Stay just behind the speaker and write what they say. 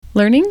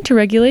Learning to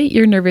regulate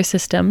your nervous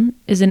system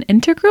is an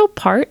integral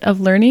part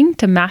of learning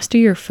to master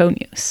your phone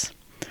use.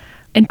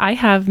 And I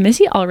have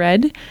Missy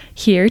Allred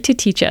here to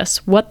teach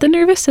us what the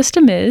nervous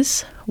system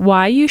is,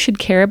 why you should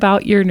care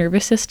about your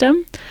nervous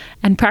system,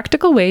 and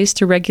practical ways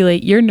to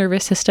regulate your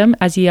nervous system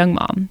as a young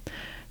mom.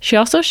 She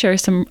also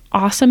shares some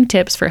awesome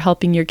tips for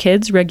helping your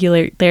kids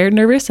regulate their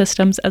nervous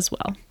systems as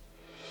well.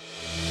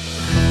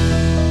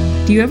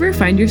 Do you ever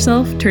find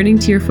yourself turning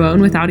to your phone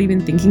without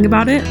even thinking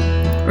about it?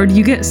 Or do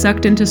you get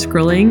sucked into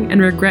scrolling and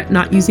regret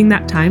not using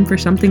that time for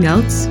something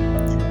else?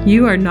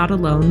 You are not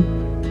alone.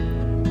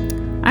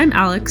 I'm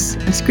Alex,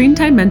 a screen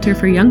time mentor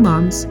for young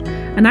moms,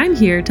 and I'm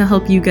here to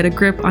help you get a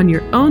grip on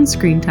your own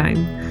screen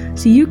time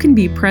so you can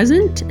be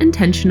present,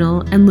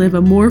 intentional, and live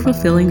a more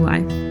fulfilling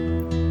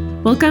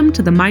life. Welcome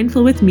to the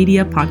Mindful with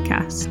Media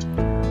podcast.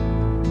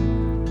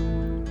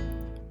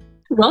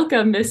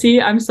 Welcome, Missy.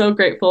 I'm so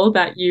grateful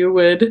that you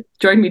would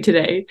join me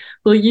today.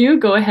 Will you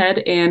go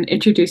ahead and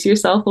introduce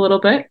yourself a little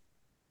bit?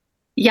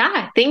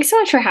 Yeah, thanks so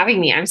much for having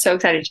me. I'm so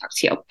excited to talk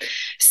to you.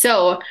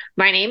 So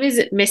my name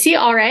is Missy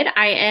Allred.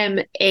 I am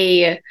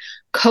a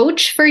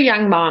coach for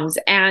young moms,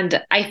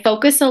 and I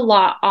focus a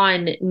lot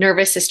on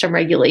nervous system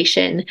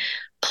regulation,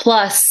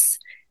 plus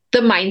the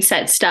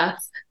mindset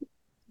stuff,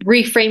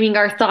 reframing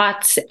our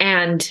thoughts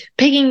and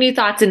picking new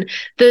thoughts, and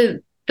the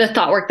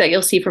thought work that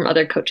you'll see from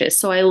other coaches.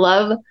 So I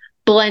love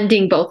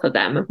blending both of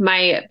them.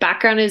 My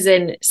background is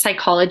in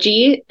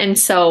psychology, and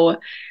so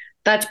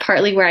that's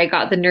partly where I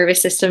got the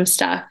nervous system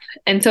stuff.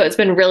 And so it's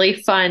been really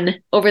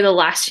fun over the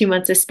last few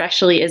months,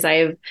 especially as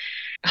I've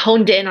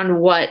honed in on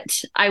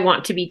what I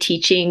want to be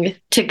teaching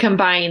to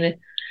combine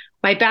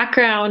my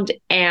background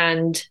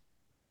and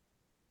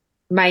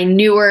my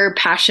newer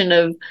passion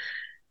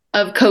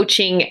of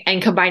coaching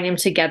and combine them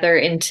together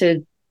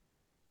into,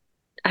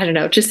 I don't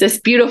know, just this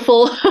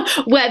beautiful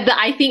web that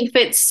I think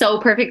fits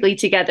so perfectly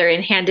together,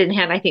 and hand in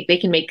hand, I think they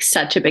can make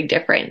such a big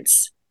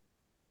difference.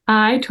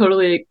 I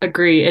totally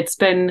agree. It's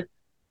been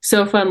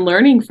so fun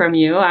learning from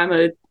you. I'm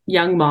a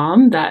young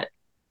mom that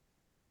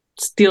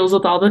deals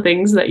with all the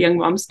things that young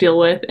moms deal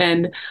with.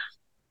 And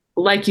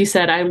like you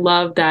said, I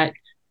love that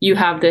you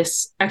have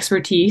this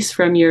expertise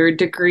from your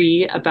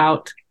degree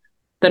about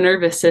the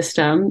nervous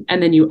system.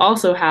 And then you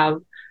also have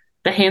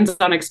the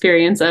hands-on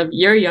experience of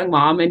you're a young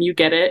mom and you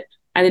get it.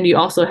 And then you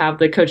also have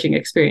the coaching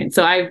experience.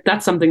 So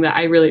that's something that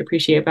I really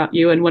appreciate about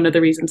you. And one of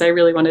the reasons I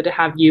really wanted to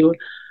have you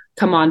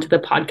come on to the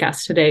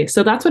podcast today.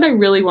 So that's what I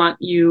really want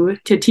you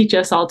to teach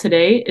us all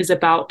today, is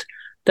about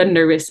the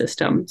nervous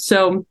system.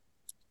 So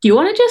do you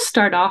want to just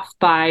start off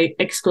by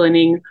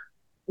explaining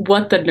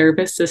what the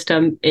nervous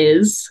system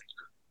is?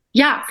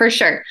 Yeah, for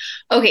sure.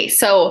 Okay,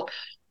 so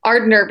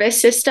our nervous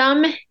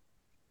system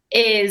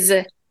is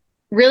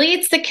really,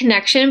 it's the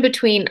connection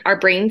between our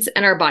brains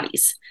and our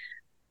bodies.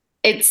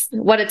 It's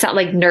what it's at,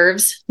 like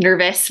nerves,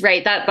 nervous,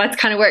 right? That's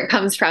kind of where it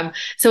comes from.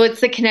 So it's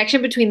the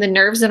connection between the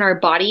nerves in our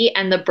body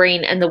and the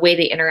brain and the way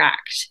they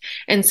interact.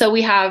 And so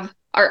we have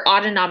our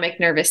autonomic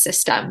nervous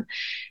system.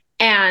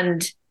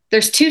 And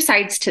there's two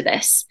sides to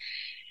this.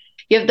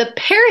 You have the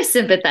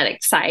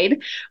parasympathetic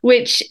side,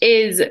 which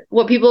is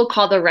what people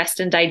call the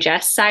rest and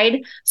digest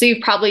side. So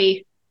you've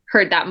probably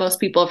heard that. Most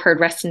people have heard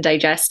rest and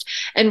digest.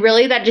 And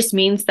really that just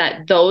means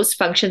that those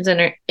functions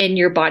in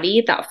your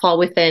body that fall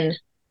within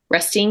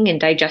resting and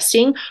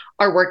digesting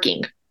are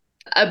working.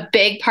 A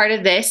big part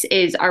of this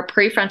is our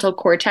prefrontal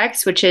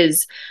cortex, which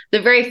is the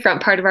very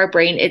front part of our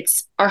brain.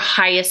 It's our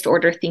highest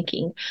order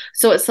thinking.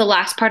 So it's the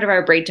last part of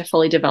our brain to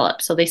fully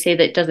develop. So they say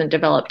that it doesn't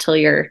develop till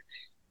you're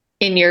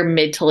in your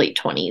mid to late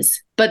 20s.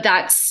 But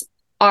that's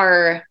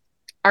our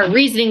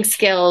reasoning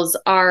skills,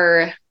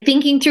 our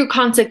thinking through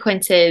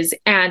consequences,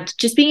 and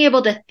just being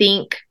able to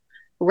think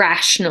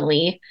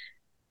rationally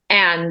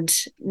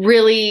and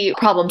really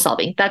problem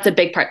solving. That's a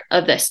big part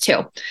of this too.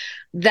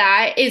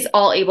 That is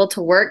all able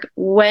to work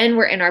when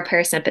we're in our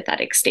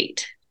parasympathetic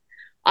state.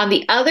 On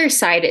the other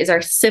side is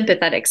our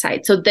sympathetic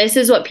side. So this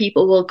is what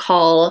people will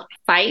call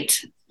fight,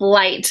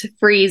 flight,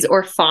 freeze,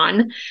 or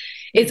fawn.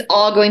 It's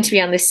all going to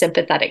be on the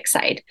sympathetic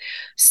side.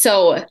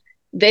 So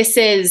this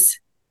is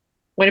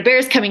when a bear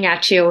is coming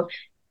at you,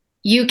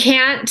 you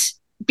can't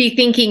be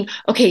thinking,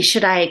 okay,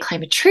 should I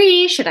climb a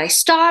tree? Should I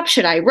stop?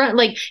 Should I run?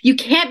 Like, you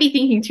can't be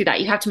thinking through that.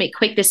 You have to make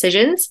quick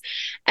decisions.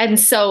 And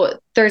so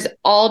there's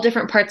all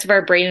different parts of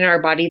our brain and our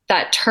body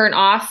that turn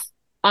off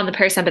on the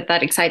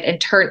parasympathetic side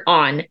and turn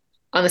on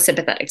the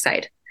sympathetic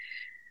side.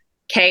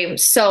 Okay.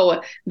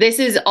 So this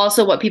is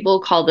also what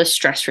people call the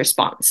stress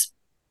response.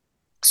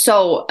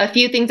 So a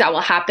few things that will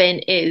happen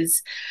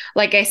is,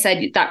 like I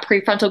said, that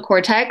prefrontal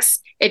cortex,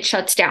 it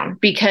shuts down,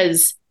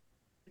 because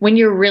when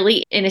you're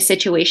really in a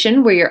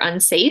situation where you're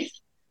unsafe,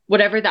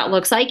 whatever that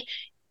looks like,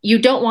 you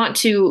don't want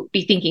to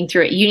be thinking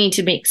through it. You need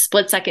to make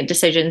split-second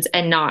decisions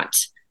and not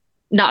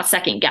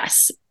second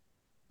guess,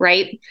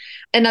 right?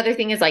 Another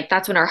thing is, like,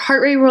 that's when our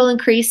heart rate will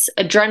increase,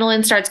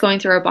 adrenaline starts going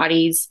through our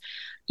bodies,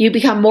 you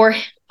become more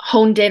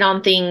honed in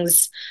on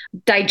things,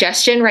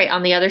 digestion, right?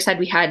 On the other side,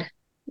 we had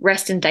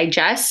rest and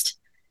digest.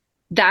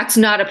 that's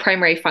not a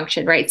primary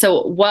function, right?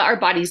 So what our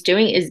body's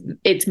doing is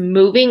it's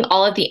moving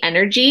all of the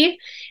energy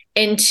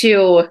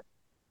into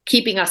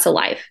keeping us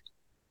alive. So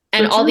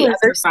And it's all the really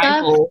other stuff,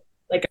 survival.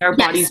 Like our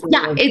yes, bodies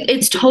yeah, will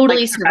it's like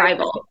totally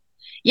survival. survival.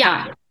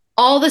 Yeah.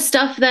 All the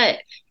stuff that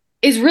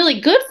is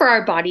really good for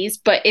our bodies,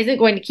 but isn't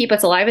going to keep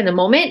us alive in the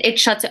moment, it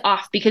shuts it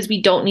off because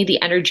we don't need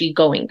the energy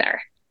going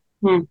there.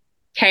 Hmm.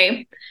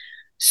 Okay.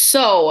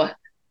 So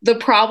the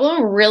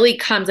problem really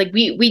comes like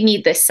we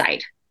need this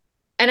side.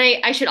 And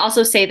I should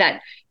also say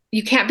that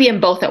you can't be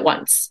in both at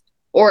once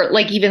or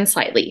like even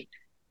slightly.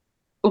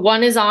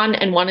 One is on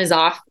and one is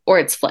off, or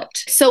it's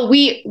flipped. So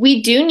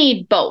we do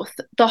need both.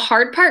 The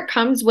hard part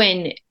comes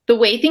when the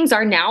way things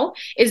are now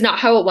is not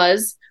how it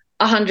was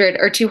 100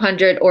 or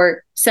 200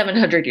 or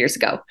 700 years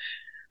ago.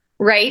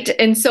 Right.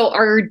 And so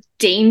our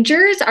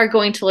dangers are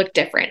going to look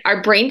different.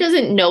 Our brain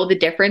doesn't know the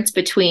difference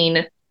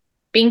between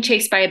being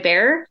chased by a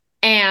bear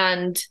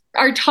and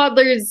our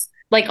toddlers,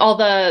 like all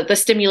the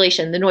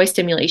stimulation, the noise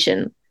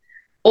stimulation,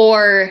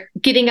 or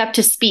getting up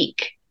to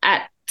speak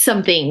at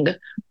something,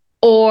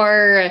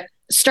 or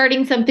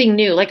starting something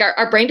new. Like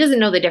our brain doesn't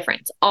know the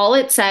difference. All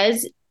it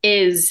says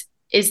is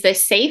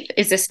this safe?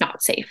 Is this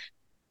not safe?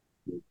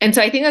 And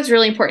so I think that's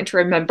really important to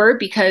remember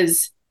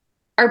because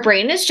our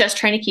brain is just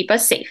trying to keep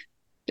us safe.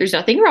 There's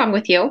nothing wrong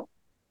with you.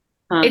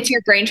 It's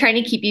your brain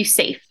trying to keep you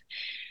safe.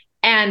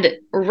 And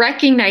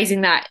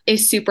recognizing that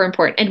is super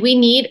important. And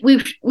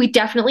we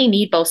definitely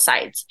need both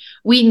sides.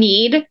 We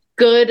need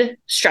good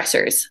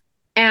stressors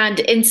and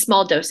in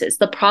small doses.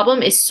 The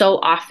problem is so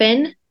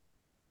often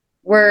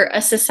we're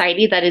a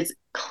society that is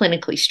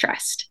clinically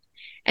stressed.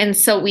 And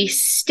so we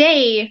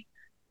stay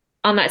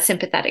on that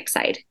sympathetic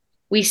side.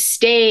 We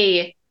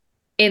stay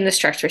in the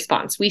stress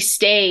response. We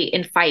stay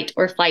in fight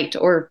or flight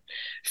or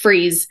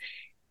freeze.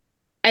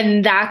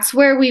 And that's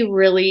where we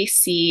really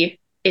see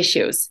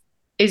issues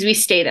is we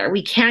stay there.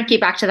 We can't get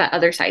back to that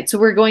other side. So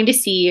we're going to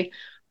see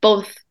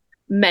both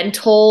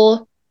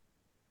mental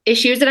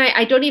issues. And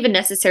I don't even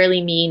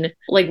necessarily mean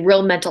like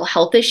real mental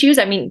health issues.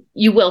 I mean,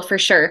 you will for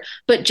sure,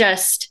 but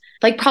just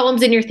like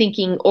problems in your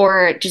thinking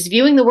or just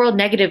viewing the world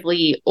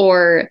negatively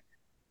or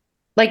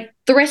like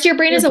the rest of your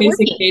brain Your isn't basic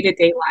working.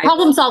 day-to-day life.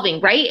 Problem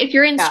solving, right? If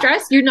you're in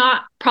stress, you're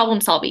not problem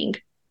solving.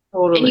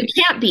 Totally. And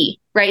you can't be,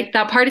 right?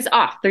 That part is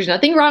off. There's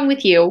nothing wrong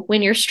with you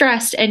when you're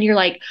stressed and you're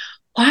like,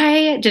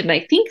 why didn't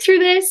I think through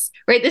this?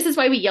 Right? This is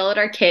why we yell at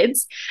our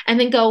kids and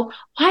then go,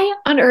 why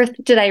on earth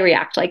did I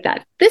react like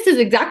that? This is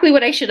exactly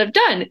what I should have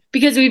done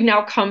because we've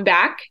now come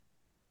back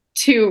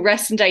to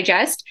rest and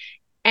digest.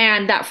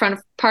 And that front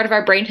part of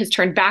our brain has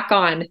turned back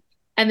on.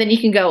 And then you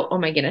can go, oh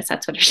my goodness,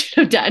 that's what I should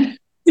have done.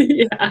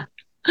 Yeah.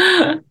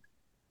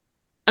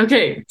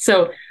 Okay.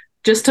 So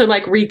just to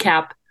like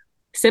recap,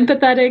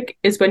 sympathetic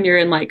is when you're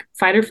in like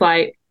fight or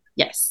flight.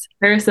 Yes.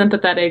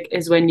 Parasympathetic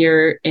is when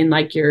you're in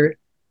like your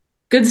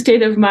good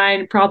state of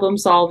mind, problem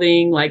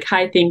solving, like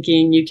high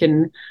thinking. You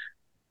can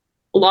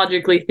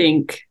logically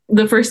think.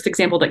 The first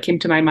example that came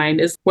to my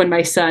mind is when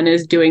my son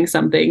is doing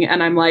something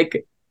and I'm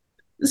like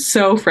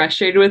so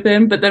frustrated with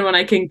him. But then when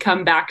I can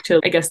come back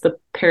to, I guess, the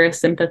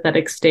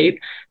parasympathetic state,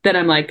 then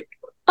I'm like,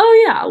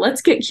 oh yeah,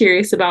 let's get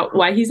curious about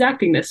why he's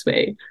acting this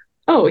way.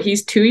 Oh,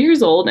 he's 2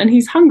 years old and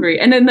he's hungry.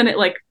 And then it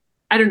like,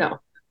 I don't know,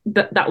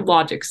 that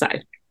logic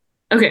side.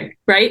 Okay,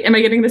 right? Am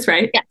I getting this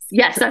right?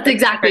 Yes, that's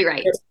exactly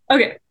right.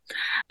 Okay.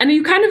 And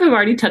you kind of have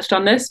already touched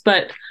on this,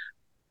 but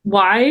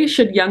why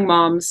should young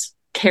moms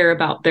care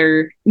about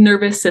their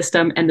nervous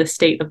system and the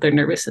state of their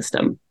nervous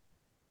system?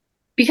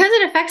 Because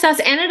it affects us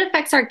and it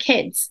affects our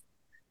kids.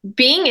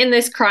 Being in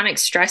this chronic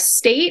stress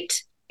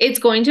state, it's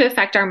going to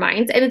affect our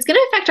minds and it's going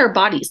to affect our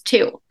bodies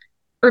too.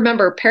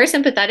 Remember,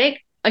 parasympathetic,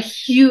 a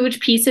huge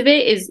piece of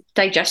it is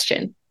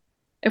digestion.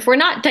 If we're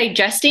not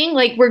digesting,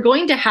 like we're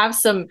going to have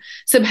some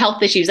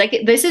health issues.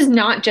 Like this is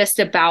not just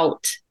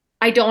about,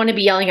 I don't want to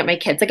be yelling at my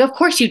kids. Like, of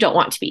course you don't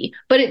want to be,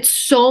 but it's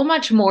so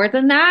much more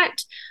than that.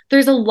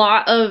 There's a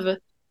lot of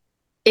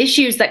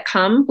issues that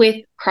come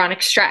with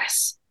chronic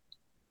stress.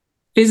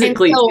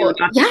 Physically, so,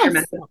 too,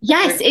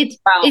 yes, it's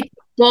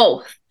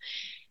both.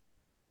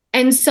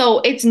 And so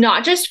it's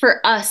not just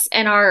for us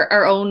and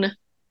our own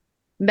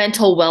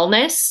mental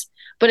wellness,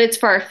 but it's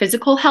for our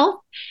physical health.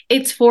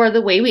 It's for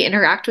the way we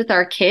interact with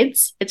our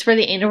kids. It's for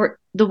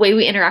the way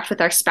we interact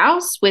with our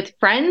spouse, with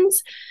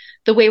friends,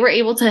 the way we're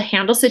able to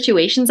handle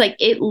situations. Like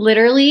it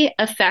literally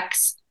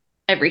affects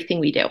everything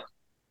we do.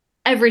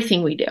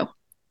 Everything we do.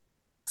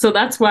 So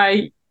that's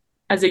why,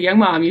 as a young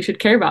mom, you should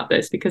care about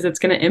this because it's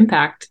going to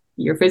impact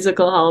your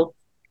physical health,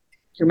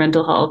 your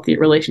mental health, your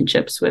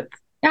relationships with.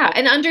 Yeah.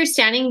 And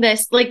understanding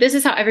this, like this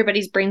is how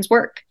everybody's brains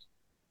work.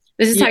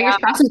 This is how your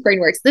spouse's brain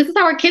works. This is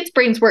how our kids'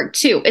 brains work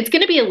too. It's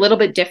going to be a little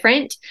bit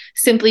different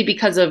simply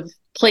because of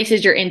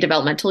places you're in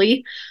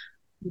developmentally,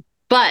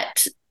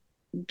 but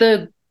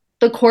the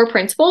core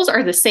principles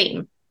are the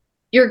same.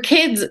 Your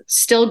kids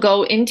still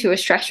go into a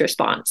stress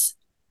response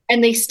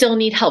and they still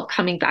need help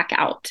coming back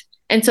out.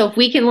 And so if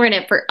we can learn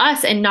it for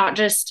us and not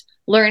just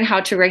learn how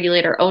to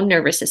regulate our own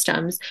nervous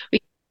systems, we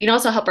can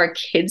also help our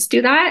kids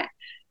do that.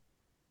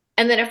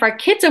 And then if our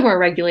kids are more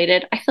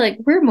regulated, I feel like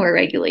we're more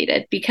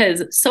regulated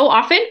because so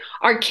often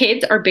our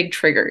kids are big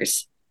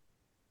triggers.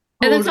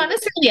 And that's not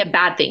necessarily a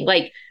bad thing.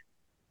 Like,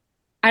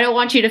 I don't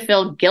want you to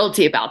feel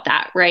guilty about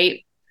that,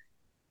 right?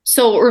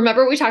 So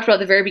remember we talked about at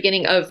the very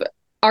beginning of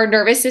our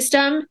nervous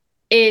system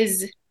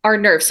is our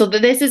nerves. So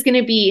this is going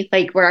to be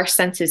like where our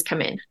senses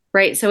come in,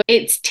 right? So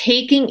it's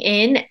taking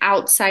in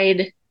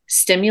outside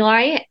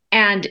stimuli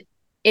and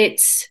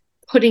it's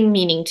putting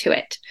meaning to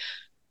it.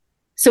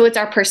 So it's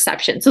our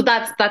perception. So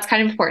that's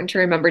kind of important to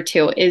remember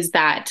too, is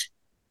that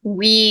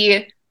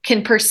we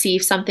can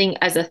perceive something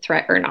as a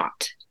threat or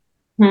not.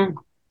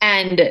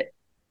 And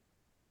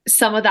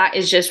some of that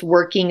is just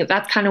working.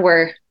 That's kind of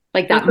where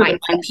like that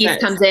mindset piece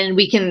comes in.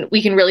 We can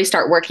really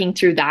start working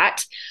through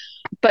that.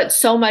 But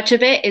so much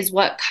of it is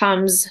what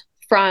comes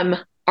from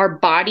our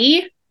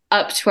body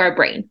up to our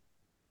brain.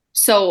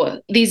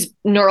 So these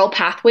neural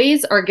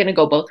pathways are going to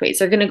go both ways.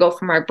 They're going to go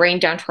from our brain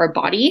down to our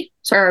body.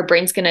 So our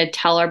brain's going to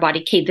tell our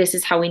body, okay, this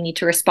is how we need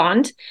to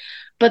respond.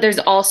 But there's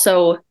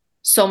also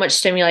so much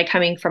stimuli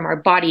coming from our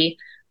body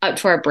up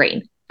to our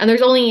brain. And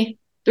there's only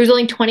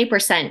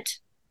 20%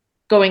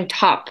 going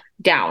top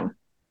down.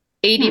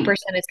 80%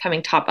 is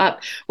coming top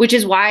up, which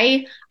is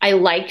why I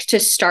like to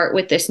start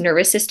with this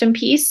nervous system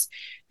piece,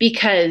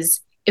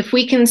 because if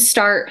we can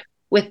start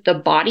with the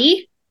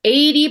body,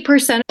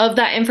 80% of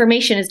that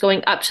information is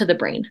going up to the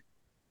brain.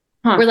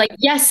 We're like,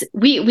 yes,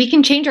 we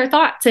can change our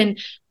thoughts and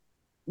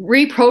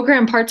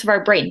reprogram parts of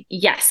our brain.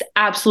 Yes,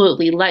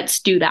 absolutely. Let's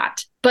do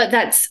that. But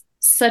that's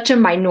such a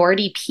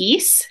minority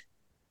piece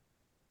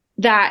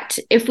that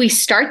if we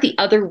start the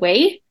other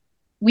way,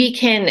 we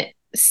can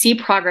see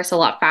progress a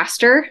lot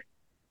faster.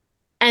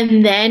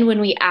 And then when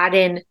we add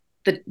in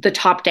the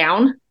top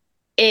down,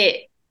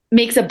 it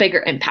makes a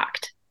bigger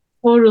impact.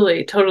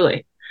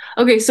 Totally.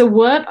 Okay, so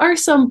what are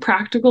some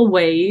practical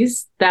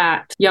ways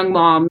that young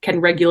mom can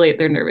regulate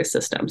their nervous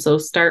system? So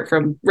start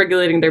from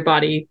regulating their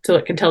body so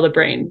it can tell the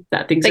brain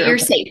that things that are you're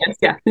okay.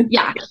 safe.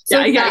 Yeah. So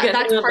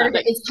that's part of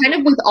it. It's kind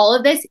of with all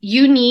of this,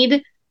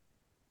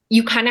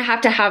 you kind of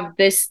have to have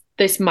this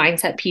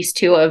mindset piece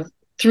too of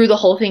through the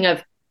whole thing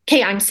of,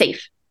 okay, I'm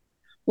safe.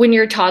 When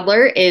your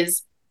toddler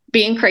is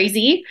being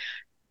crazy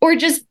or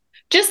just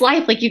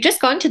life, like you've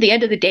just gone to the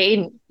end of the day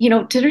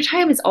and, dinner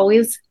time is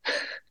always,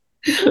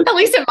 at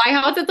least at my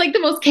house, it's like the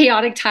most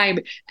chaotic time.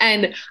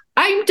 And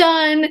I'm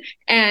done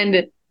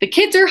and the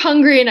kids are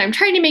hungry and I'm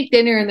trying to make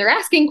dinner and they're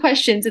asking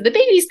questions and the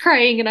baby's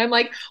crying. And I'm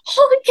like,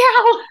 holy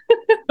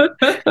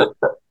cow.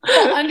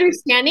 So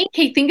understanding,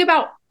 okay, think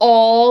about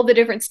all the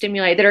different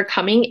stimuli that are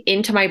coming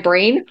into my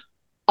brain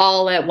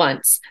all at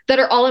once that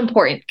are all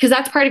important. Because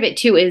that's part of it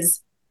too is,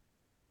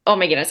 oh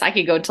my goodness, I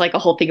could go into like a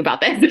whole thing about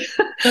this.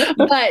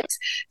 But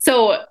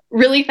so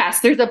really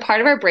fast, there's a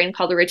part of our brain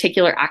called the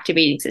reticular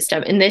activating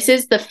system. And this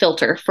is the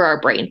filter for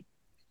our brain.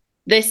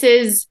 This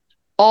is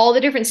all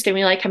the different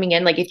stimuli coming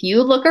in. Like if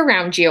you look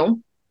around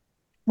you,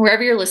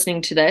 wherever you're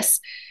listening to this,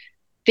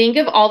 think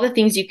of all the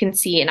things you can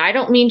see. And I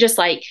don't mean just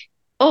like,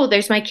 oh,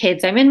 there's my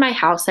kids. I'm in my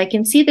house. I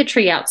can see the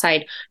tree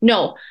outside.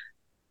 No.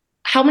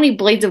 How many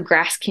blades of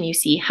grass can you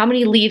see? How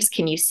many leaves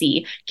can you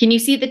see? Can you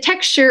see the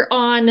texture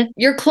on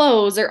your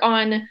clothes or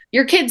on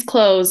your kids'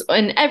 clothes?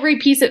 And every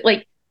piece of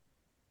like,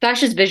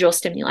 that's just visual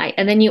stimuli.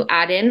 And then you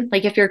add in,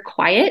 like, if you're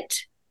quiet,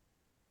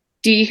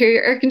 do you hear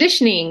your air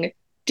conditioning?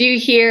 Do you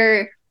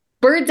hear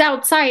birds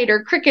outside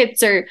or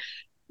crickets or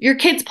your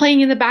kids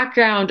playing in the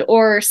background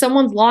or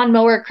someone's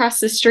lawnmower across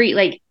the street?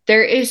 Like,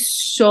 there is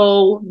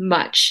so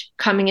much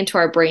coming into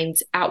our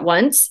brains at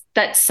once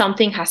that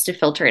something has to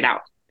filter it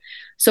out.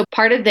 So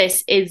part of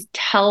this is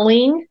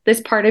telling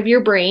this part of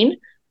your brain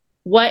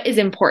what is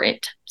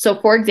important. So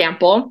for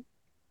example,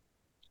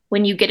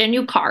 when you get a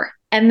new car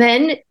and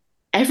then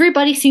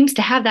everybody seems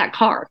to have that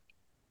car.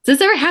 Has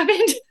this ever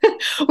happened?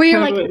 Where you're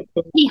like,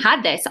 we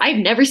had this. I've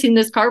never seen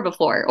this car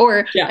before.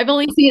 Or I've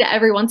only seen it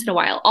every once in a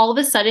while. All of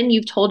a sudden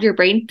you've told your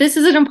brain, this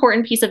is an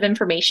important piece of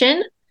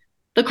information.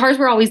 The cars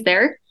were always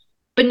there,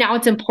 but now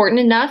it's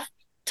important enough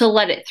to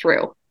let it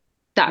through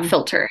that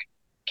filter.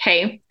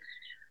 Okay.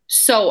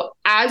 So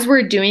as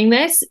we're doing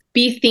this,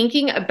 be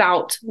thinking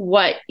about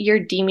what you're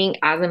deeming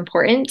as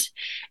important.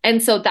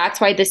 And so that's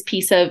why this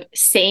piece of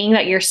saying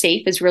that you're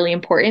safe is really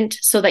important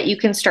so that you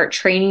can start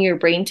training your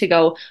brain to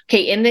go,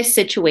 okay, in this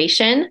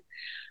situation,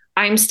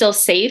 I'm still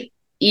safe,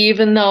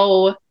 even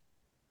though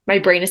my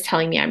brain is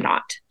telling me I'm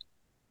not.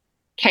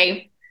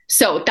 Okay.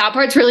 So that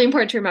part's really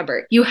important to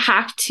remember. You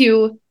have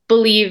to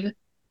believe,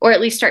 or at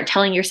least start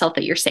telling yourself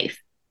that you're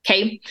safe.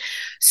 Okay.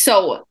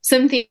 So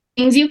some things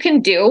you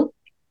can do.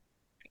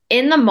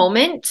 In the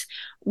moment,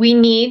 we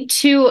need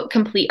to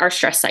complete our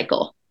stress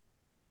cycle.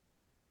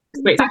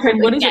 Wait,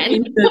 what does it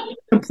mean to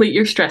complete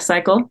your stress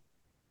cycle?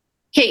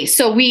 Okay,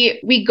 so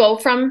we go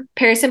from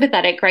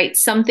parasympathetic, right?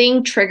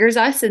 Something triggers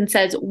us and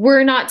says,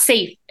 we're not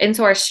safe. And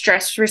so our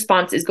stress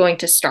response is going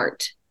to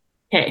start.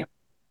 Okay.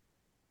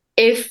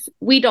 If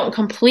we don't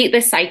complete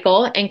the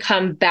cycle and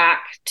come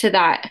back to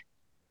that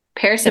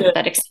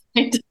parasympathetic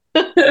state,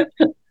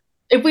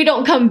 if we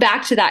don't come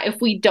back to that,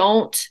 if we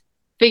don't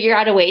figure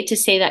out a way to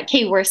say that,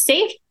 okay, we're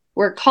safe,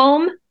 we're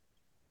calm,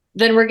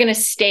 then we're going to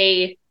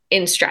stay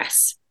in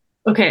stress.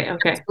 Okay.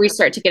 Okay. We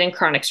start to get in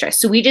chronic stress.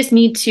 So we just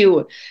need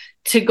to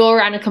go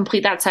around and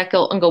complete that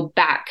cycle and go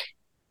back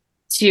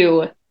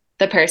to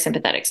the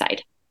parasympathetic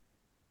side.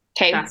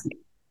 Okay.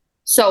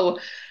 So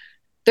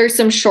there's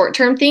some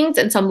short-term things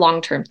and some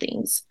long-term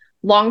things.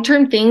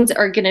 Long-term things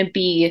are going to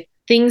be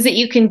things that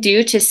you can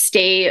do to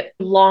stay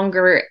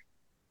longer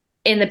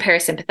in the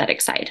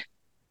parasympathetic side.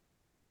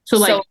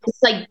 So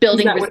it's like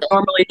building that would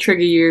normally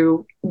trigger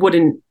you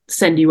wouldn't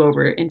send you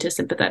over into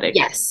sympathetic.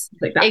 Yes,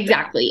 like that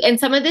exactly. Thing. And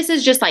some of this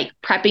is just like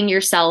prepping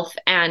yourself.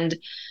 And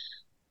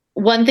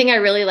one thing I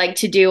really like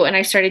to do, and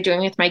I started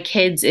doing with my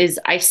kids, is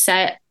I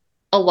set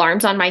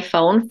alarms on my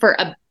phone for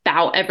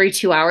about every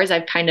 2 hours.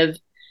 I've kind of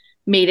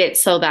made it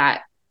so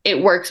that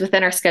it works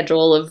within our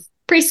schedule of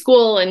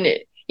preschool and,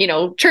 you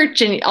know,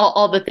 church and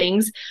all the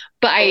things.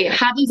 But I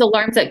have these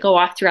alarms that go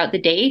off throughout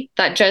the day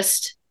that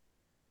just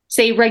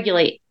say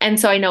regulate. And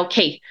so I know,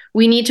 okay,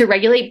 we need to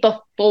regulate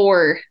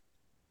before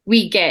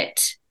we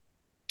get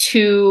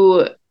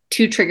too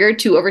triggered,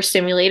 too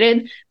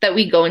overstimulated, that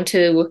we go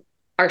into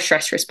our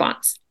stress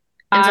response.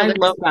 And so I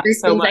love that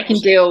so much. I can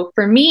do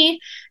for me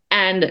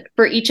and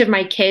for each of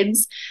my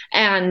kids.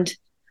 And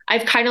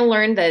I've kind of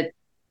learned that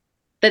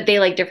they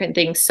like different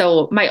things.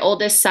 So my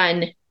oldest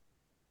son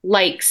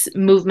likes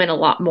movement a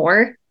lot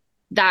more.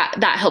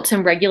 That helps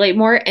him regulate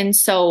more. And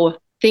so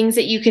things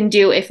that you can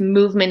do if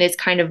movement is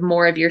kind of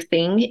more of your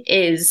thing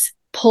is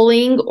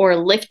pulling or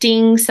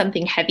lifting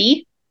something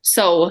heavy.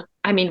 So,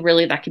 I mean,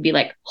 really, that could be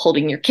like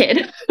holding your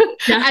kid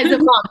as a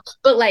mom,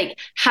 but like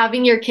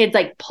having your kids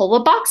like pull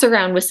a box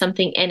around with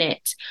something in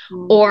it,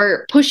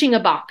 or pushing a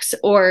box,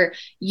 or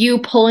you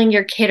pulling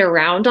your kid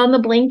around on the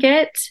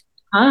blanket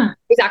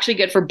is actually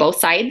good for both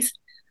sides.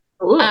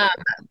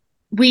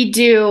 We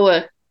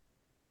do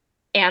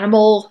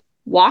animal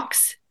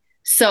walks.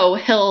 So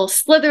he'll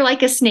slither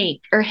like a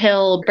snake, or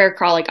he'll bear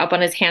crawl like up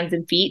on his hands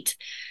and feet,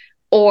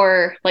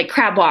 or like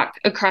crab walk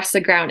across the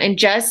ground, and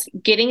just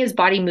getting his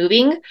body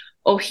moving.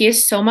 Oh, he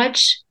is so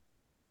much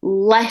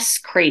less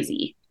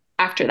crazy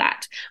after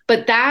that.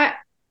 But that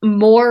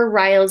more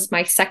riles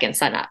my second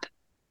son up.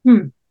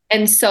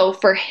 And so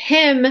for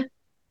him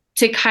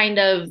to kind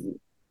of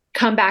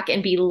come back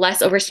and be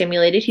less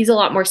overstimulated, he's a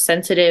lot more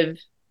sensitive.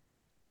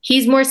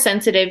 He's more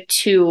sensitive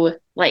to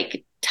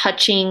like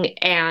touching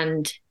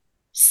and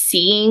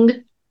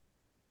seeing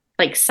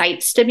like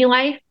sight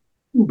stimuli.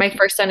 My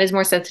first son is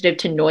more sensitive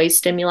to noise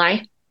stimuli.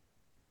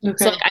 Okay.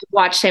 So like, I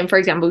watched him, for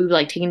example, we were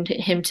like taking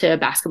him to a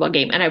basketball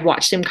game, and I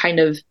watched him kind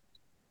of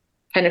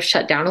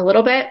shut down a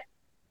little bit.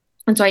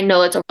 And so I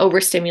know it's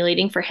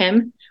overstimulating for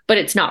him, but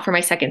it's not for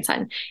my second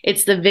son.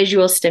 It's the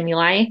visual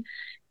stimuli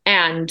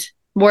and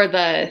more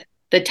the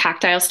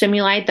tactile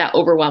stimuli that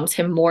overwhelms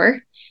him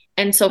more.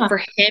 And so for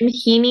him,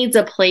 he needs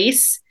a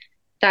place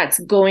that's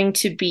going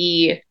to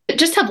be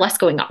just have less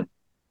going on,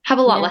 have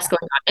a lot less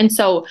going on. And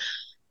so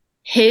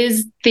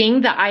his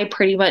thing that I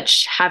pretty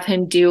much have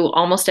him do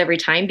almost every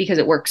time, because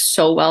it works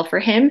so well for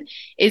him,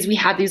 is we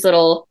have these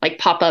little like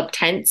pop-up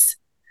tents,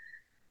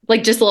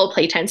 like just little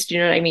play tents. Do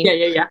you know what I mean?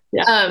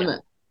 Yeah.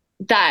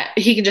 That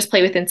he can just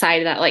play with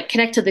inside that, like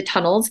connect to the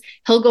tunnels.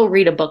 He'll go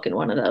read a book in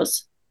one of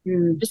those.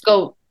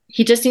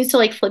 He just needs to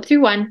like flip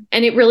through one,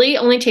 and it really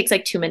only takes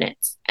like 2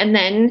 minutes, and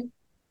then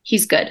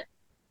he's good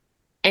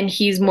and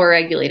he's more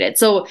regulated.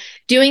 So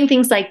doing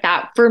things like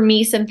that, for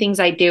me, some things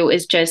I do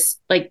is just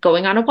like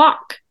going on a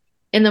walk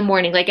in the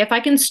morning. Like if I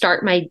can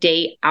start my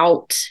day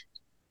out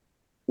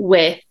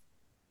with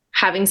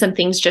having some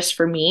things just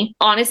for me.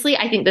 Honestly,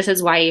 I think this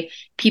is why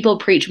people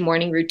preach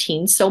morning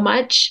routines so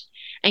much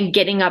and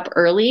getting up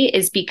early,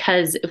 is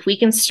because if we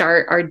can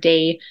start our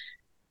day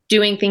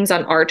doing things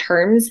on our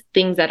terms,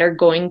 things that are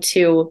going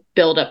to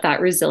build up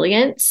that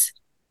resilience,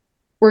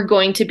 we're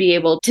going to be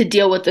able to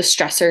deal with the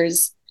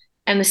stressors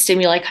and the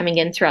stimuli coming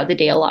in throughout the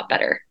day a lot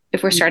better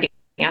if we're starting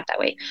out that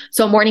way.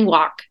 So a morning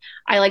walk,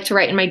 I like to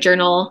write in my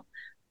journal.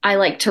 I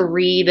like to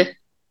read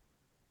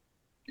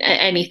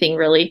anything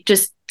really,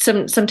 just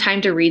some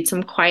time to read,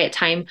 some quiet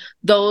time.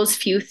 Those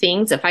few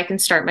things, if I can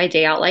start my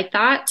day out like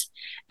that,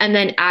 and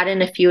then add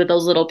in a few of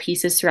those little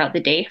pieces throughout the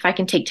day, if I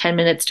can take 10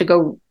 minutes to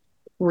go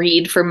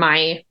read for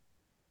my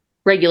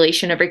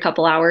regulation every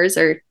couple hours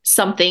or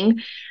something,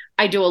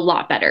 I do a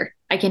lot better.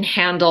 I can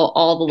handle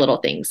all the little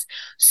things.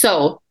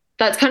 So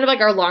that's kind of like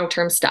our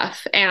long-term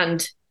stuff,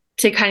 and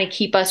to kind of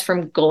keep us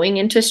from going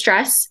into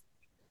stress.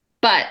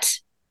 But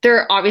there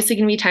are obviously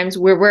going to be times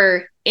where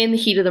we're in the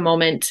heat of the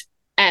moment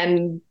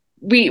and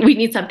we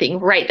need something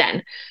right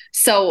then.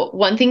 So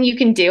one thing you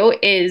can do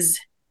is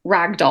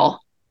ragdoll.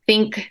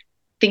 Think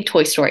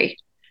Toy Story,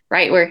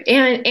 right? Where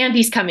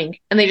Andy's coming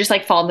and they just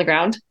like fall on the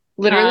ground.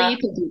 Literally, you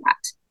can do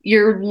that.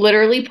 You're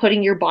literally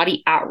putting your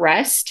body at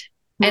rest.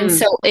 And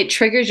so it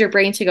triggers your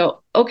brain to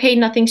go, okay,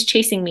 nothing's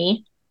chasing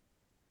me.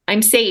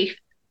 I'm safe.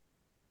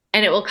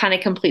 And it will kind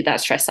of complete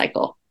that stress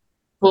cycle.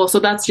 Well, so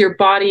that's your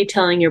body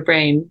telling your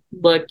brain,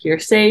 look, you're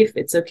safe.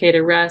 It's okay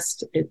to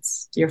rest.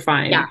 You're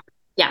fine.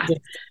 Yeah.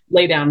 Just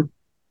lay down.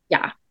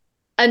 Yeah.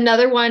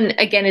 Another one,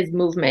 again, is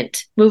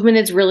movement. Movement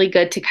is really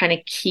good to kind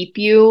of keep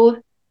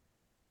you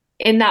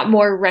in that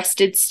more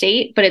rested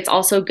state, but it's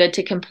also good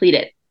to complete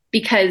it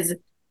because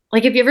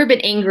like if you've ever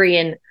been angry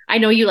and I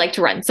know you like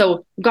to run,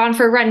 so gone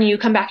for a run and you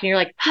come back and you're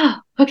like, oh,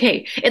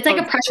 okay. It's like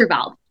a pressure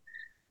valve.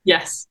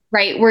 Yes.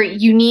 Right? Where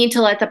you need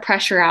to let the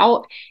pressure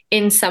out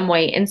in some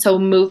way. And so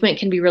movement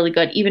can be really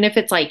good, even if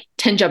it's like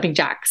 10 jumping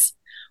jacks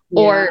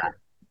or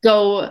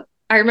go.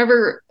 I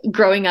remember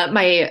growing up,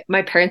 my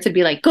parents would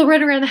be like, go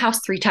run around the house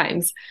 3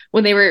 times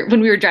when we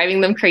were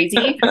driving them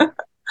crazy.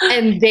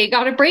 And they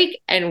got a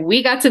break and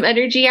we got some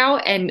energy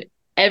out and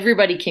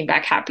everybody came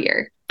back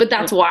happier. But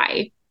that's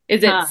why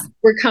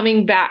we're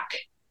coming back.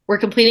 We're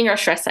completing our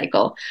stress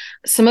cycle.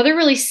 Some other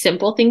really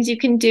simple things you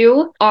can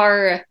do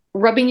are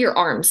rubbing your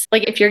arms.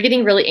 Like if you're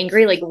getting really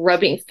angry, like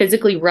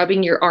physically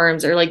rubbing your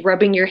arms or like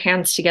rubbing your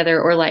hands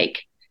together or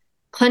like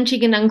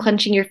clenching and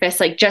unclenching your fists,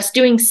 like just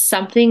doing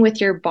something with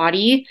your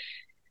body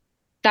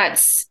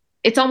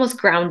it's almost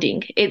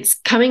grounding. It's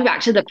coming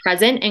back to the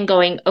present and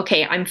going,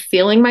 okay, I'm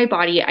feeling my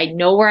body. I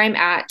know where I'm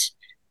at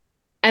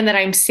and that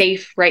I'm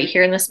safe right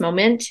here in this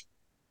moment,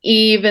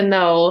 even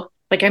though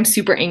like I'm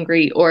super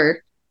angry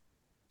or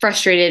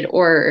frustrated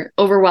or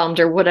overwhelmed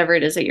or whatever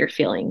it is that you're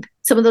feeling.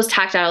 Some of those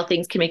tactile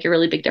things can make a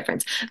really big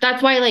difference.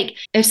 That's why like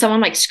if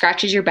someone like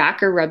scratches your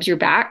back or rubs your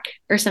back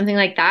or something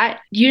like that,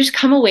 you just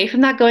come away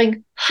from that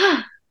going,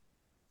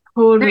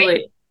 totally.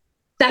 Right?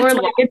 Or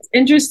like it's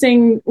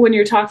interesting when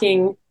you're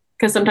talking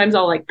because sometimes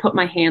I'll like put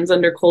my hands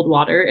under cold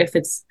water if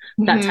it's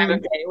that time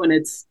of day when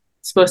it's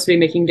supposed to be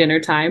making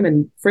dinner time,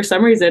 and for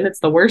some reason it's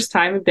the worst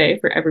time of day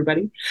for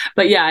everybody.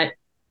 But yeah,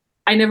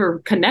 I never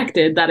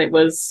connected that it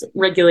was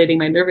regulating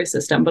my nervous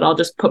system, but I'll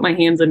just put my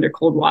hands under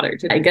cold water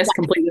to, I guess,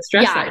 complete the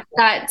stress cycle.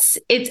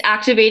 It's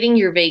activating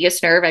your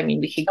vagus nerve. I mean,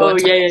 we could go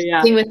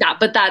into with that,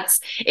 but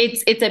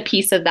it's a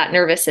piece of that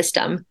nervous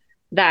system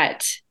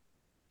that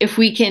if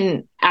we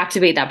can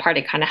activate that part,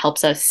 it kind of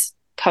helps us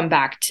come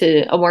back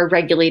to a more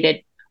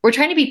regulated. We're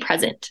trying to be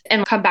present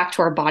and come back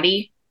to our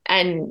body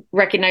and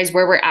recognize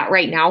where we're at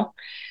right now.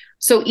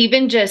 So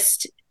even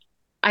just,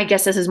 I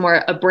guess this is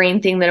more a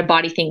brain thing than a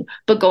body thing,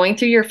 but going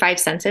through your 5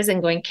 senses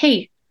and going,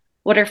 okay,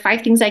 what are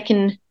 5 things I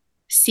can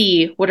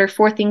see? What are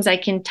 4 things I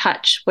can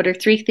touch? What are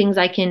 3 things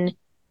I can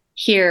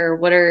hear?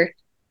 What are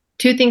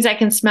 2 things I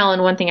can smell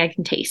and 1 thing I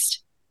can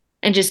taste?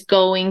 And just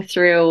going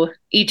through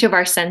each of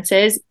our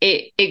senses,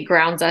 it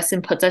grounds us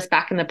and puts us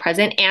back in the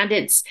present. And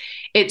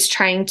it's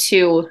trying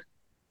to,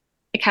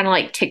 it kind of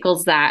like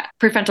tickles that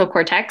prefrontal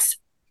cortex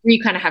where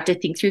you kind of have to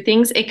think through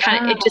things.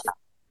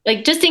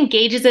 It just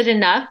engages it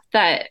enough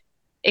that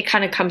it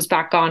kind of comes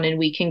back on and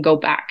we can go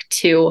back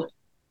to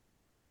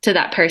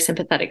that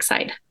parasympathetic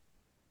side.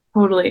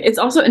 Totally. It's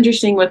also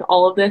interesting with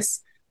all of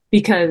this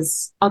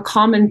because a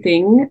common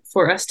thing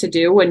for us to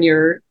do when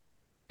you're,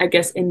 I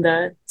guess, in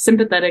the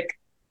sympathetic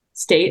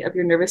state of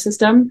your nervous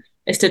system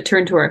is to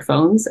turn to our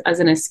phones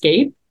as an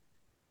escape.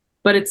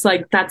 But it's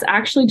like, that's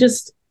actually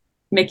just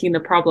making the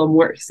problem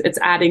worse. It's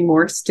adding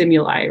more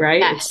stimuli,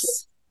 right? Yes.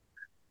 It's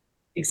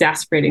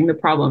exacerbating the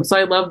problem. So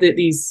I love that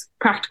these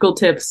practical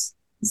tips,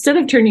 instead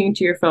of turning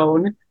to your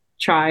phone,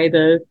 try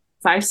the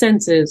 5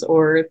 senses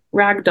or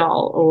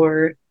ragdoll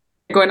or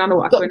going on a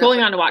walk.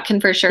 Going on a walk can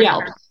for sure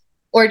help.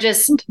 Or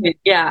just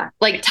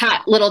like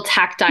little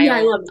tactile. Yeah,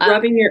 I love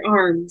rubbing your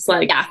arms,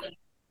 like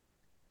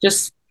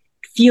just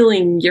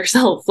feeling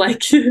yourself,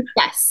 like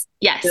yes,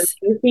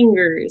 your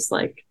fingers,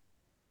 like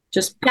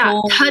just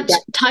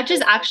touch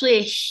is actually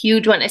a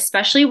huge one,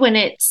 especially when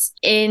it's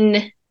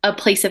in a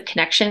place of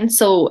connection.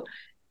 So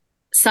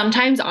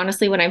sometimes,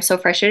 honestly, when I'm so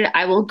frustrated,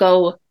 I will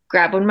go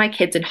grab one of my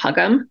kids and hug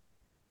them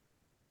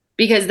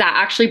because that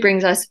actually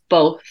brings us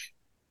both.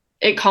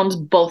 It calms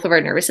both of our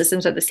nervous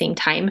systems at the same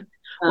time.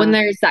 When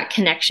there's that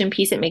connection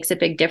piece, it makes a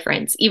big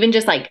difference. Even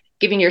just like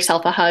giving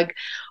yourself a hug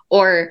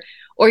or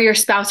your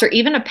spouse or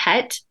even a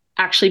pet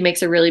actually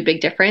makes a really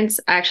big difference.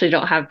 I actually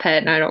don't have a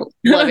pet and I don't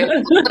love it,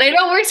 but I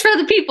know it works for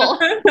other people.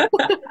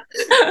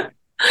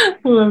 I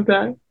love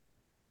that.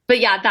 But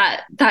yeah,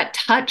 that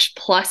touch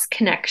plus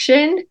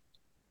connection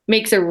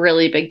makes a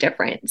really big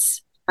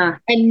difference.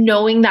 And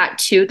knowing that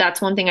too,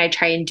 that's one thing I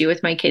try and do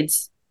with my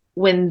kids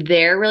when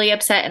they're really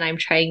upset and I'm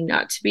trying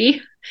not to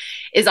be,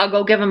 is I'll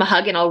go give them a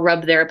hug and I'll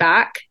rub their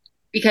back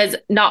because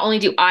not only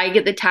do I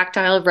get the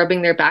tactile of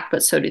rubbing their back,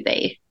 but so do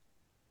they.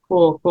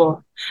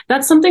 Cool.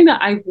 That's something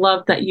that I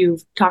love that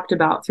you've talked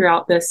about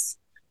throughout this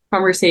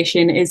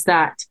conversation is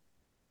that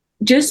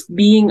just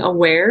being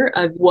aware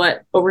of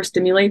what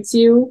overstimulates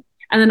you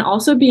and then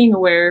also being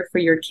aware for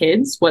your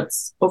kids,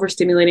 what's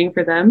overstimulating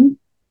for them,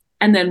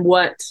 and then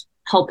what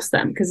helps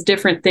them because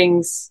different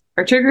things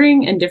are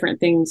triggering and different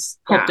things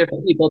help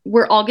different people.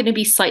 We're all going to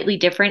be slightly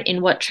different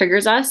in what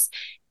triggers us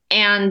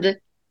and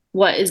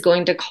what is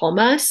going to calm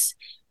us,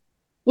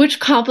 which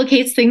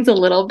complicates things a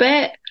little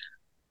bit.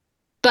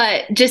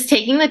 But just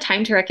taking the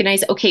time to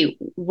recognize, okay,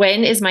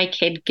 when is my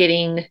kid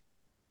getting,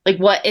 like,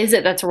 what is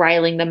it that's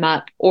riling them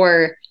up?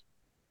 Or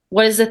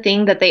what is the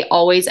thing that they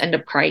always end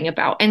up crying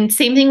about? And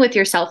same thing with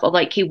yourself of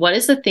like, okay, what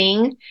is the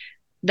thing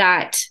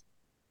that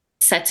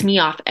sets me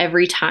off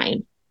every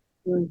time?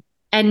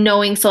 And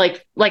knowing, so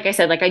like I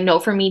said, like I know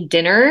for me,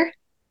 dinner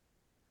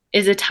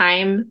is a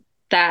time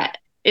that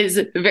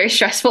is very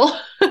stressful.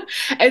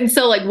 And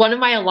so like one of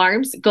my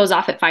alarms goes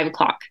off at 5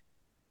 o'clock.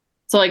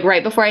 So like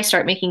right before I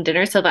start making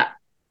dinner so that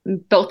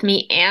both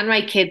me and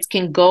my kids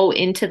can go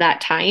into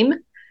that time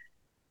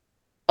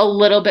a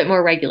little bit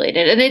more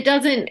regulated. And it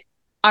doesn't,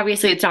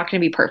 obviously it's not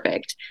going to be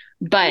perfect,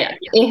 but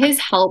it has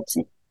helped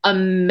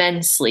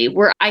immensely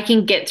where I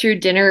can get through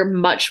dinner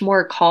much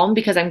more calm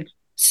because I'm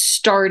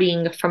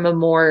starting from a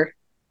more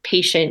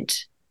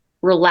patient,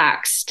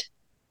 relaxed,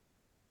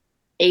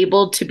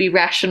 able to be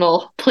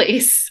rational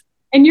place.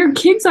 And your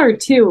kids are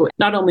too.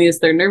 Not only is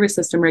their nervous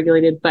system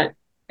regulated, but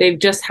they've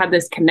just had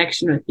this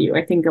connection with you.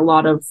 I think a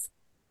lot of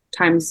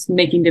times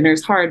making dinner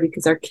is hard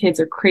because our kids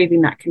are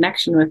craving that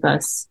connection with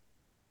us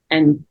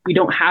and we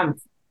don't have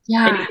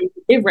anything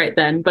to give right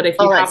then. But if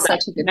you have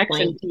that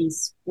connection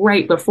piece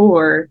right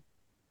before,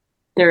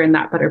 they're in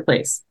that better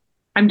place.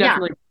 I'm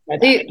definitely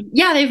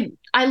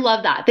I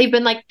love that. They've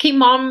been like, okay,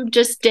 mom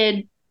just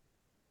did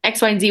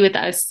X, Y, and Z with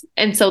us.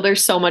 And so they're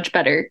so much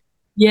better.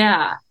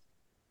 Yeah.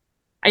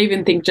 I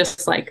even think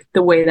just like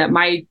the way that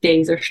my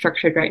days are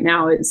structured right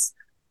now is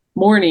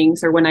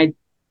mornings or when I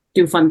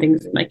do fun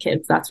things with my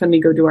kids. That's when we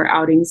go do our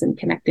outings and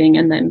connecting.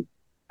 And then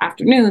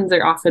afternoons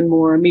are often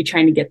more me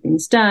trying to get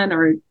things done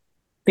or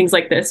things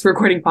like this,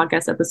 recording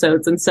podcast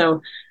episodes. And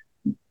so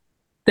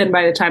then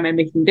by the time I'm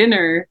making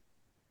dinner,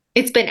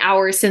 it's been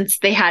hours since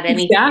they had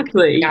anything.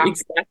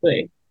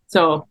 Exactly.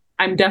 So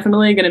I'm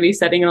definitely going to be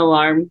setting an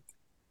alarm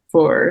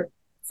for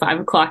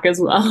 5 o'clock as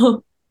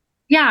well.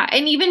 Yeah.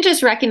 And even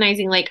just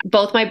recognizing like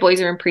both my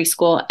boys are in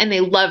preschool and they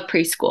love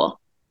preschool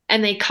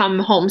and they come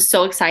home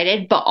so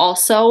excited, but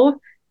also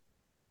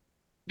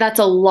it's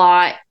a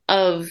lot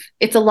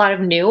of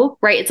new,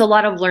 right? It's a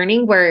lot of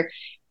learning where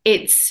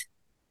it's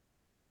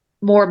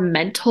more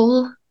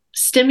mental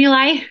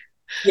stimuli.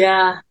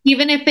 Yeah.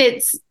 Even if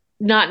it's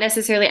not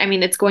necessarily, I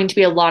mean, it's going to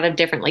be a lot of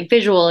different like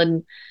visual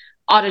and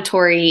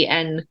auditory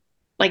and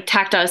like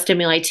tactile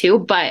stimuli too,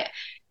 but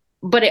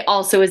it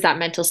also is that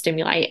mental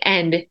stimuli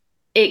and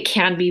it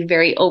can be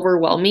very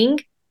overwhelming,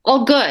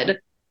 all good,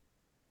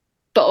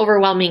 but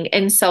overwhelming.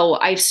 And so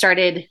I've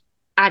started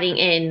adding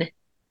in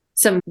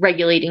some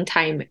regulating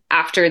time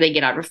after they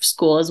get out of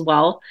school as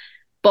well,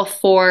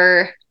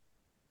 before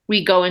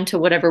we go into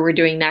whatever we're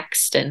doing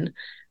next. And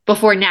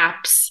before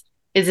naps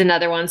is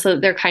another one. So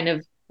they're kind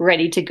of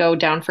ready to go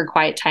down for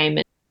quiet time.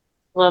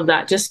 Love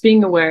that. Just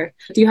being aware.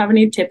 Do you have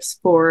any tips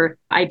for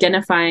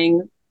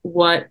identifying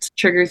what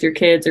triggers your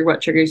kids or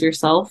what triggers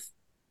yourself?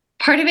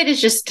 Part of it is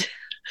just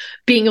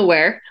being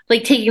aware,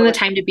 like taking the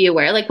time to be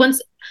aware. Like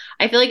once,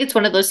 I feel like it's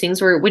one of those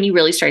things where when you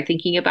really start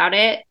thinking about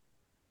it,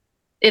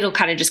 it'll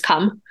kind of just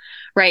come,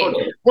 right?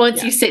 Totally.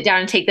 Once you sit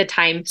down and take the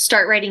time,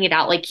 start writing it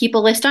out, like keep a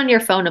list on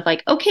your phone of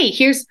like, okay,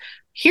 here's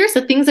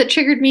the things that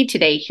triggered me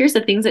today. Here's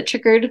the things that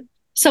triggered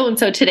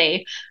so-and-so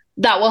today.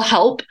 That will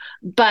help.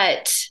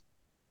 But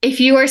if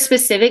you are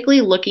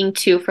specifically looking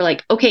for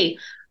like, okay,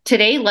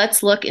 today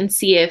let's look and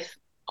see if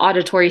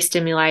auditory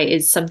stimuli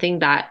is something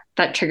that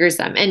triggers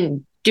them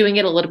and doing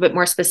it a little bit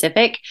more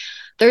specific.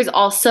 There's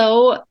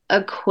also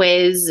a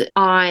quiz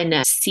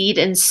on Seed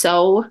and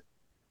Sow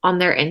on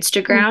their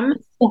Instagram.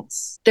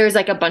 Yes. There's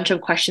like a bunch of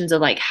questions of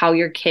like how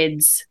your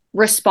kids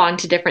respond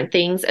to different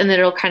things. And then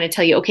it'll kind of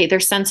tell you, okay, they're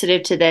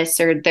sensitive to this,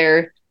 or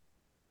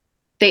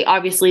they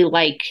obviously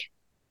like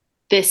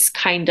this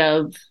kind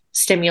of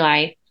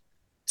stimuli.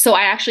 So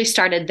I actually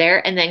started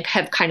there and then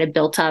have kind of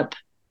built up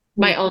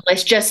my own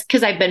list just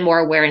because I've been more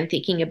aware and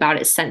thinking about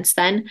it since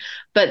then.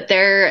 But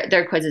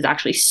their quiz is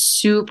actually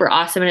super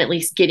awesome and at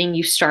least getting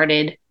you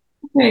started.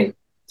 Okay.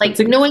 Like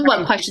knowing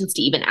what questions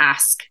to even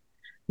ask.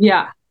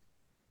 Yeah.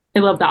 I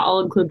love that.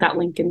 I'll include that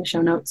link in the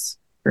show notes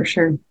for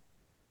sure.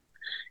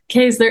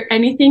 Okay. Is there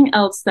anything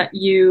else that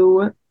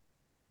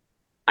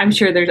I'm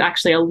sure there's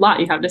actually a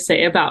lot you have to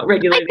say about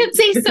regulating. I could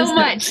say so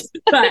much.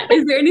 But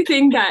is there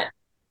anything that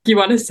you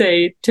want to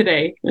say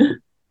today?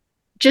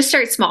 Just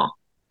start small.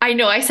 I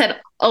know I said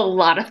a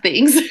lot of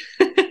things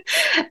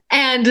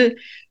and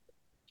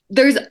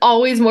there's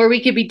always more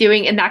we could be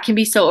doing, and that can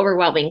be so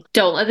overwhelming.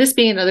 Don't let this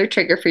be another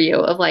trigger for you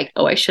of like,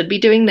 oh, I should be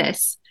doing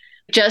this.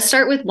 Just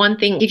start with one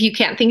thing. If you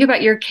can't think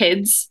about your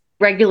kids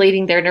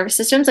regulating their nervous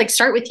systems, like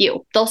start with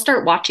you. They'll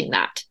start watching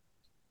that.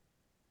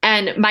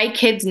 And my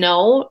kids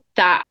know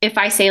that if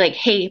I say like,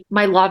 hey,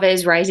 my lava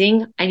is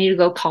rising, I need to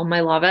go calm my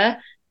lava.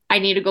 I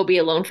need to go be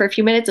alone for a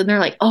few minutes. And they're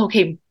like, oh,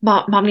 okay,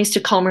 mom needs to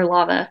calm her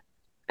lava.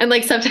 And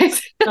like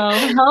sometimes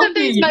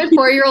my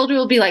 4-year-old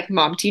will be like,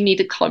 mom, do you need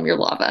to calm your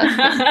lava?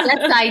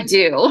 Yes, I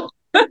do.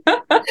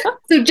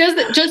 So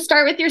just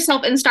start with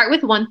yourself and start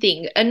with one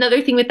thing. Another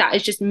thing with that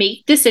is just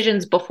make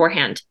decisions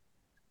beforehand.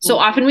 So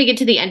often we get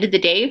to the end of the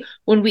day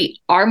when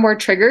we are more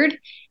triggered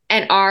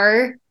and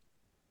our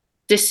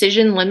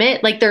decision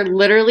limit, like there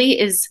literally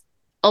is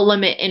a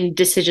limit in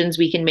decisions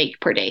we can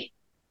make per day.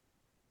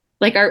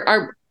 Like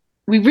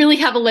we really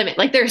have a limit.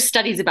 Like there are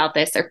studies about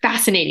this. They're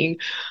fascinating.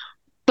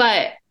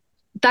 But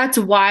that's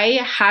why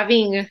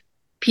having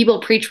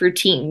people preach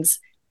routines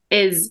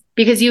is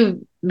because you've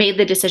made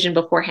the decision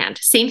beforehand.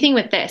 Same thing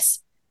with this.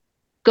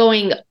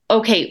 going,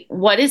 okay,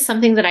 what is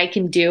something that I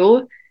can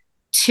do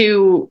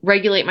to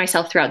regulate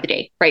myself throughout the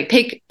day, right?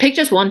 Pick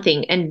just one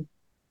thing and,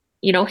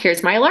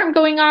 here's my alarm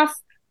going off.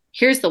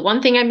 Here's the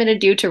one thing I'm going to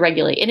do to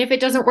regulate. And if it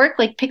doesn't work,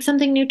 like pick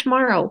something new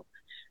tomorrow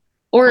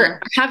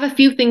or have a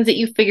few things that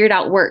you figured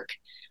out work.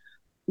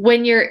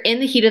 When you're in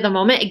the heat of the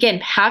moment, again,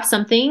 have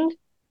something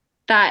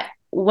that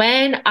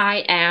when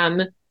I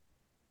am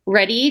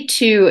ready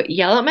to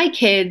yell at my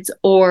kids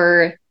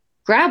or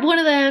grab one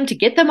of them to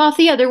get them off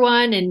the other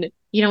one. And,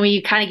 when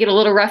you kind of get a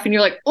little rough and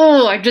you're like,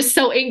 oh, I'm just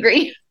so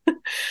angry.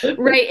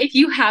 Right. If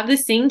you have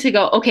this thing to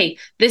go, okay,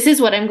 this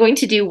is what I'm going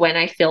to do when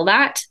I feel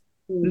that,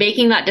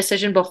 making that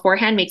decision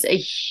beforehand makes a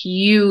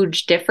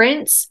huge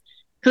difference.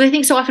 Because I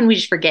think so often we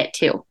just forget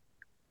to.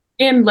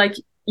 And like,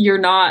 you're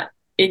not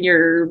in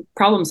your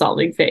problem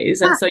solving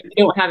phase. And so you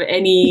don't have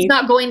any. It's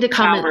not going to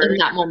come in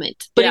that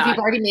moment. But if you've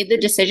already made the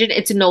decision,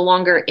 it's no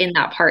longer in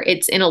that part.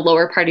 It's in a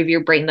lower part of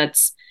your brain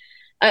that's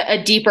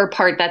a deeper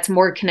part that's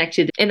more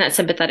connected in that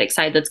sympathetic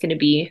side that's going to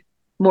be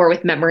more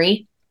with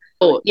memory.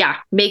 Oh, yeah,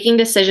 making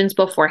decisions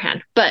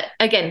beforehand. But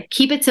again,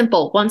 keep it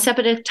simple, one step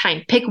at a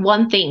time. Pick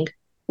one thing.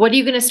 What are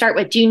you going to start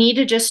with? Do you need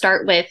to just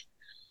start with,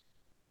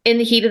 in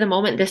the heat of the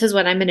moment, this is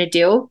what I'm going to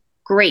do?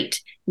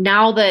 Great.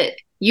 Now that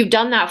you've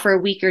done that for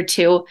a week or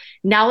two,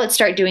 now let's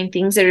start doing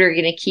things that are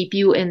going to keep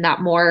you in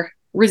that more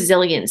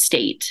resilient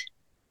state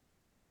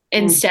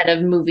instead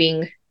of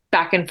moving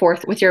back and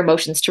forth with your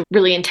emotions to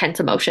really intense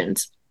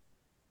emotions.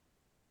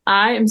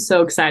 I am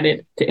so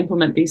excited to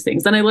implement these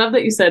things. And I love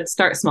that you said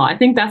start small. I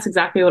think that's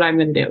exactly what I'm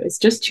going to do is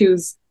just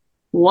choose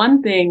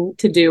one thing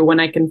to do when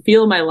I can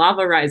feel my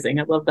lava rising.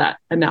 I love that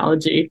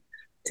analogy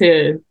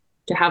to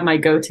have my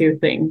go-to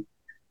thing.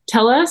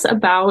 Tell us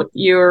about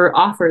your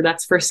offer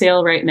that's for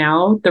sale right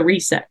now, the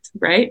reset,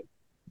 right?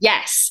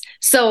 Yes.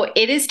 So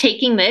it is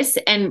taking this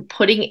and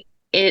putting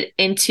it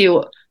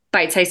into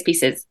bite-sized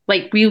pieces.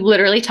 Like we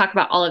literally talk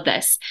about all of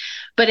this,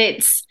 but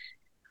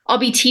I'll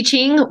be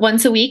teaching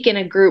once a week in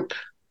a group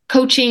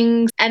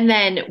coaching, and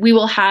then we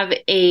will have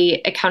a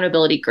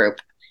accountability group.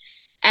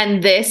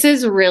 And this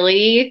is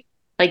really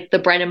like the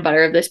bread and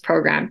butter of this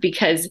program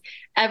because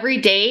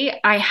every day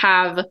I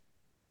have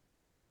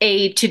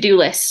a to-do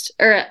list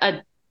or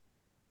a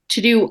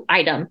to-do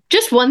item,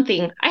 just one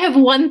thing. I have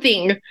one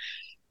thing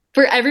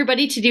for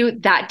everybody to do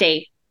that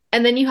day.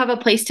 And then you have a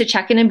place to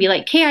check in and be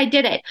like, hey, I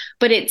did it.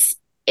 But it's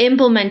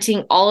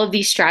implementing all of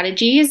these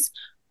strategies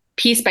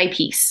piece by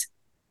piece.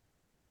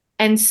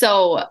 And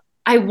so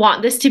I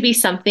want this to be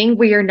something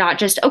where you're not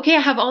just, okay, I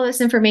have all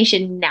this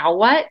information, now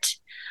what?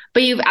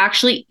 But you've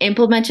actually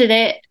implemented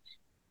it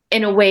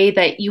in a way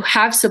that you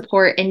have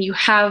support and you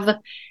have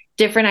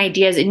different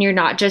ideas and you're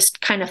not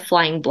just kind of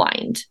flying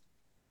blind.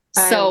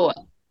 So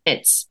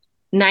it's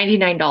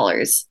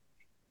 $99.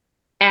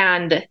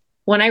 And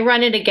when I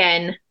run it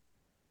again,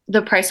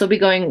 the price will be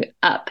going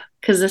up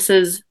because this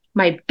is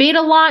my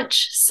beta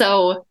launch.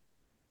 So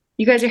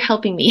you guys are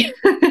helping me.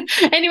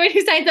 Anyone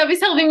who signs up is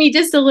helping me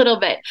just a little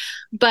bit.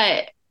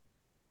 But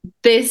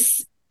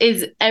this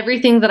is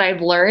everything that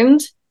I've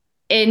learned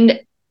in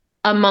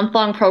a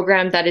month-long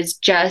program that is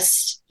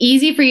just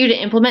easy for you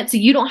to implement. So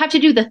you don't have to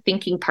do the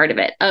thinking part of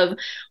it of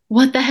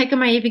what the heck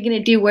am I even going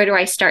to do? Where do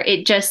I start?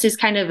 It just is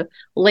kind of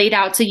laid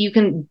out so you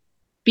can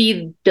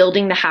be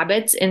building the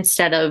habits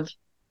instead of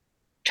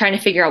trying to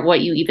figure out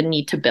what you even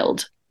need to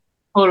build.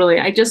 Totally.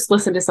 I just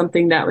listened to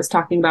something that was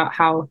talking about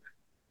how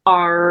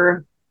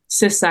our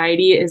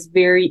society is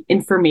very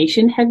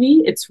information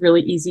heavy. It's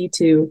really easy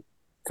to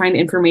find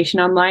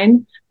information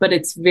online, but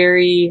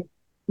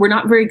we're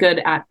not very good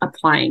at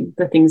applying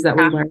the things that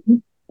we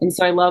learn. And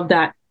so I love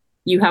that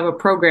you have a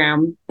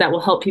program that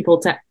will help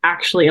people to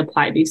actually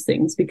apply these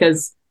things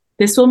because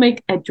this will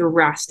make a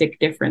drastic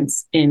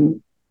difference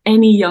in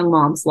any young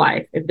mom's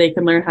life if they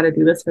can learn how to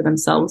do this for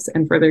themselves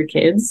and for their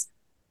kids.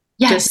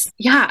 Yes.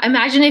 Yeah.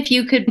 Imagine if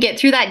you could get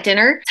through that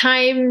dinner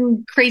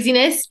time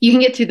craziness, you can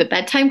get through the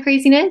bedtime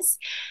craziness,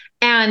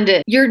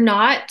 and you're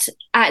not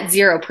at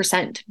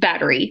 0%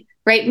 battery,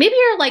 right? Maybe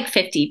you're like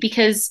 50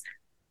 because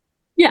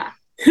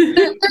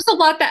there's a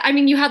lot that,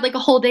 you had like a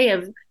whole day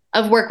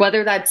of work,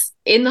 whether that's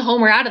in the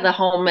home or out of the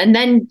home, and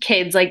then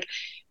kids, like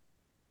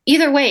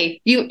either way,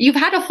 you've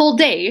had a full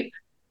day.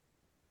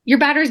 Your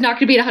battery's not going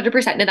to be at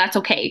 100%, and that's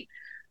okay.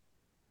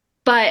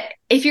 But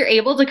if you're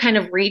able to kind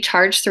of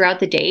recharge throughout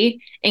the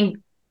day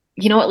and,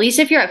 at least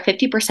if you're at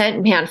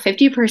 50%, man,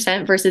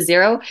 50% versus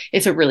 0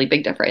 is a really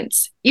big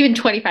difference. Even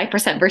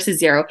 25% versus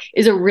 0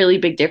 is a really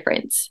big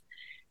difference.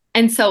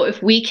 And so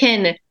if we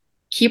can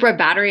keep our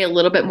battery a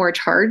little bit more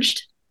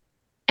charged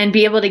and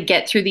be able to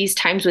get through these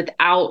times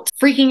without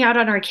freaking out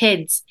on our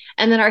kids,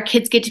 and then our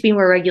kids get to be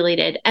more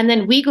regulated, and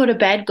then we go to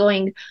bed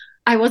going,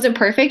 I wasn't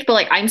perfect, but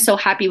like, I'm so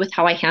happy with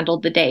how I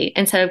handled the day,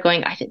 instead of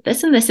going, I did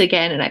this and this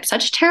again, and I'm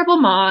such a terrible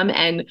mom.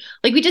 And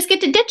like, we just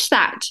get to ditch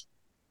that.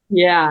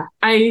 Yeah,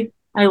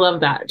 I love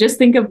that. Just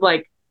think of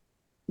like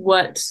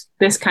what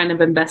this kind of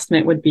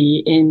investment would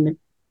be in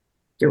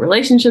your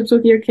relationships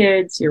with your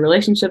kids, your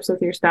relationships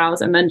with your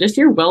spouse, and then just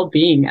your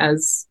well-being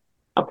as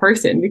a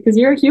person, because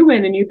you're a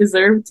human and you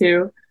deserve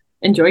to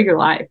enjoy your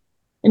life.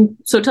 And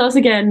so tell us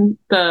again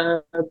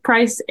the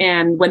price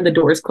and when the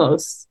doors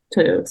close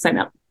to sign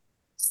up.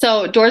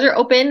 So doors are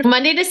open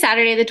Monday to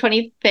Saturday, the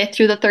 25th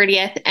through the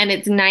 30th, and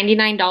it's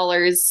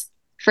 $99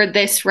 for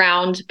this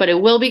round, but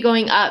it will be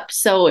going up.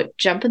 So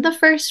jump in the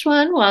first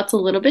one while it's a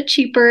little bit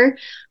cheaper.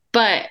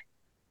 But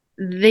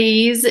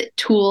these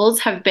tools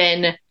have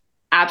been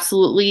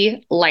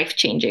absolutely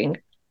life-changing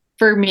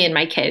for me and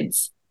my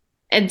kids.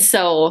 And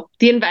so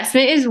the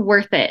investment is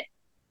worth it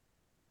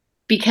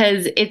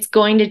because it's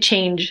going to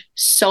change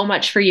so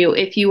much for you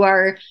if you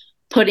are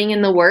putting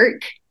in the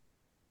work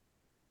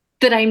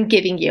that I'm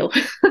giving you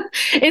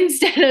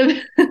instead of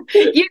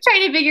you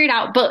trying to figure it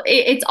out. But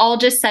it's all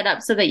just set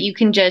up so that you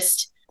can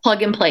just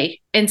plug and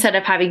play instead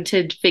of having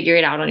to figure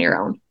it out on your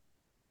own.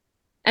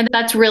 And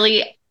that's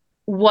really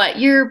what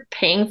you're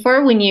paying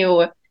for when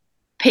you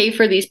pay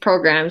for these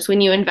programs,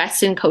 when you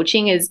invest in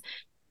coaching, is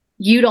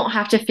you don't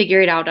have to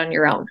figure it out on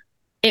your own.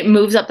 It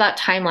moves up that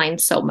timeline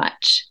so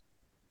much.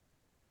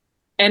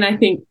 And I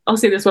think I'll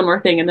say this one more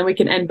thing and then we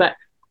can end, but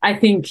I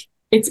think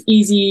it's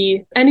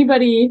easy.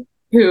 Anybody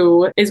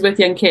who is with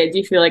young kids,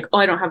 you feel like, oh,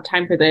 I don't have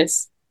time for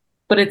this.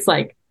 But it's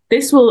like,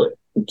 this will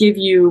give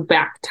you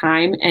back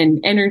time and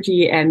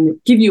energy and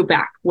give you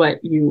back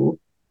what you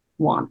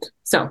want.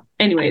 So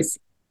anyways,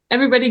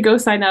 everybody go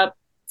sign up.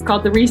 It's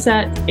called The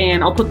Reset,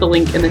 and I'll put the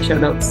link in the show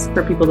notes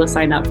for people to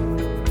sign up.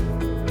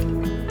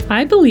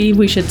 I believe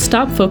we should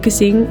stop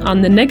focusing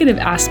on the negative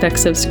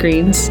aspects of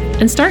screens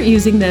and start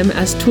using them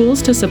as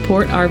tools to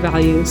support our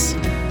values.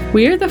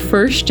 We are the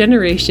first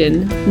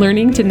generation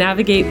learning to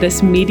navigate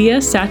this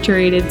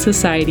media-saturated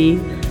society,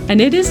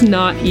 and it is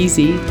not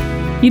easy.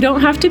 You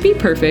don't have to be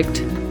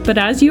perfect, but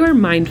as you are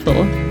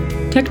mindful,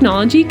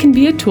 technology can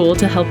be a tool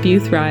to help you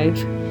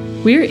thrive.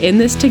 We're in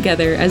this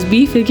together as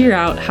we figure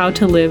out how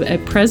to live a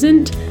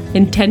present,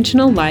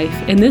 intentional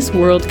life in this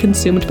world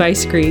consumed by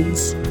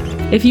screens.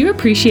 If you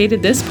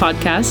appreciated this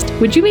podcast,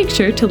 would you make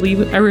sure to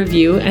leave a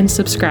review and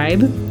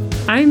subscribe?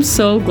 I'm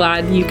so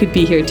glad you could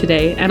be here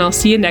today, and I'll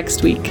see you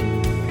next week.